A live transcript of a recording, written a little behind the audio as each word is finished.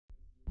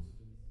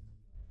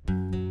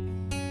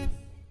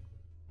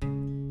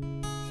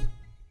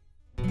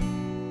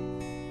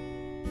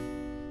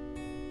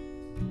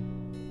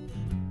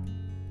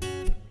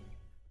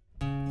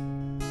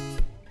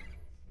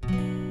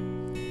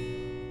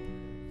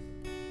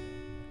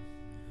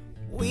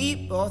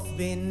We both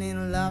been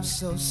in love,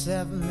 so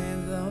sever me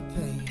the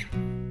pain.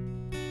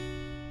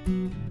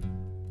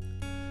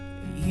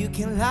 You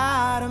can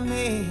lie to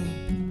me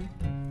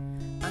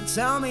and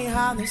tell me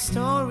how the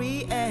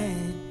story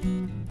ends.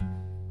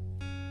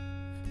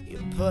 You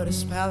put a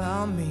spell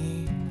on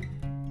me,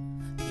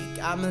 you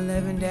got me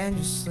living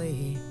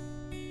dangerously.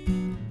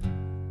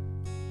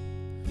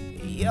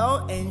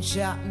 Your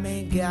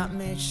enchantment got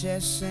me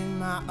chasing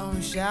my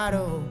own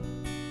shadow.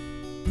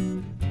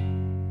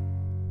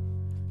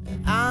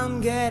 And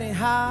I'm getting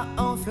high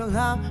off your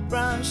love,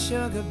 brown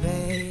sugar,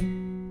 babe.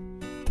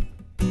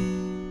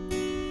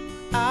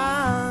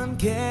 I'm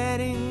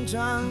getting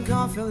drunk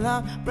off your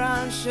love,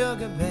 brown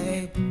sugar,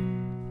 babe.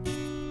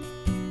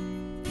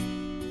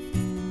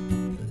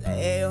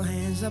 Lay your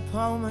hands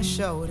upon my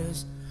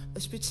shoulders,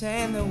 let's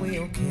pretend that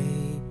we're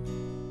okay.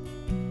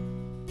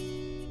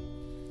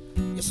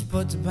 Just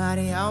put the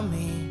body on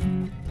me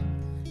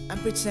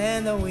and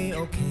pretend that we're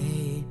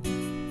okay.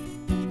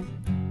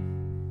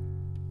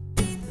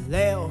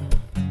 Leo,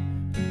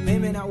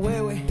 maybe not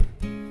wewe,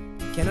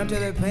 cannot tell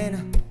the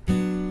pain.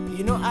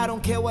 You know I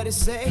don't care what they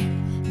say.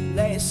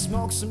 Let's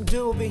smoke some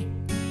doobie,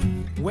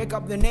 wake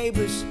up the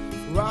neighbors,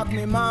 rock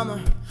me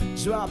mama,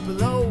 drop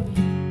low.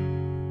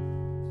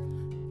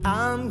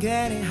 I'm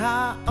getting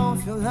high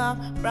off your love,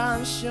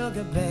 brown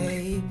sugar,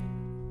 babe.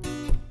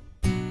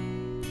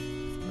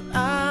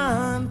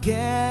 I'm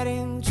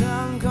getting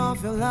drunk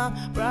off your love,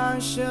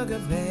 brown sugar,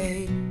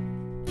 babe.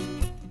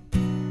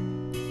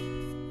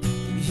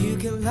 You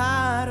can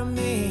lie to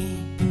me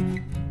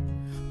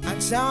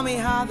and tell me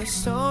how the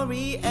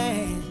story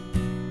ends.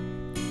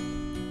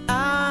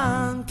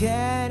 I'm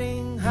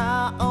getting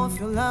high off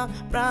your love,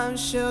 brown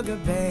sugar,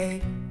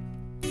 babe.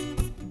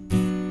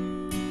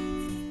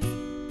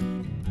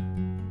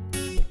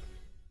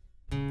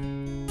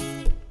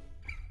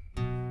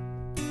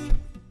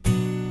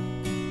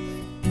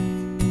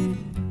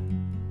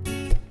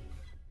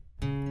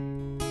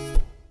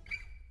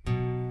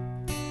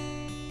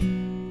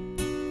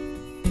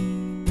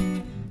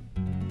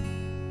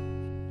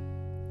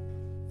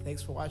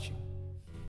 Thanks for watching.